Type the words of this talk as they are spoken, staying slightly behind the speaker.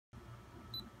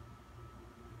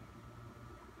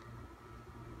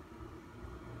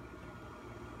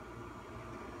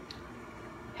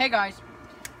Hey guys,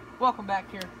 welcome back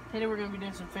here. Today we're going to be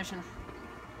doing some fishing.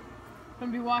 I'm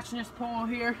going to be watching this pole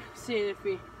here, seeing if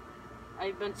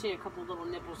I've been seeing a couple little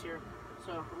nipples here.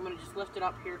 So I'm going to just lift it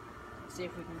up here and see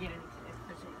if we can get anything. If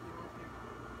there's anything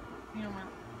up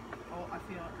here. Oh, I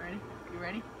feel it. Ready? You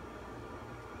ready?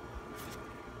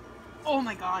 Oh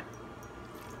my god.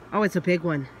 Oh, it's a big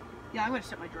one. Yeah, I'm going to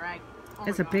set my drag. Oh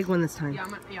it's a big one this time. Yeah,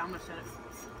 I'm going to set it.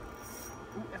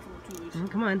 Ooh, that's a little too loose.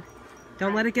 Oh, come on.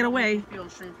 Don't let it get away. I don't feel the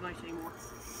stream's nice anymore.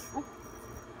 Ooh.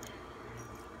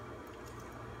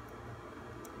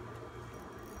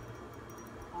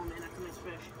 Oh man, that's a nice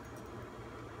fish.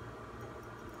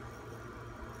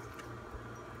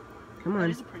 Come on. That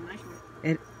is a pretty nice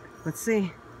one. Let's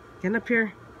see. Get up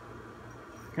here.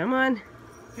 Come on.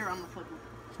 Here, I'm gonna flip him.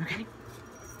 Okay.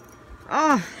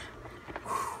 Oh.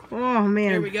 Oh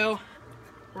man. Here we go.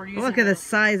 We're using Look at the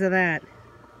size of that.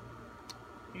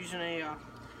 Using a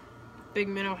big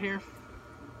minnow here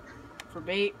for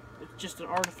bait. It's just an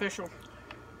artificial.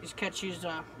 These use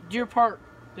deer park.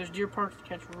 There's deer parks that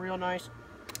catch real nice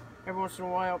every once in a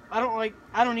while. I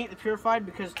don't eat the purified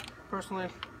because personally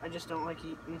I just don't like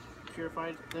eating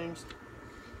purified things.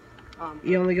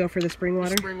 You only go for the spring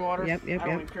water? Spring water. Yep. I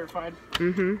don't like purified.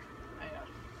 Mm-hmm. I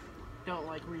don't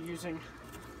like reusing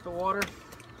the water.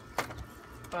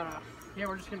 But yeah,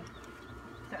 we're just gonna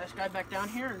set this guy back down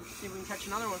here and see if we can catch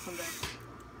another one someday.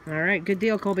 All right, good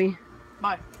deal, Colby.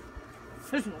 Bye.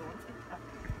 There's another one.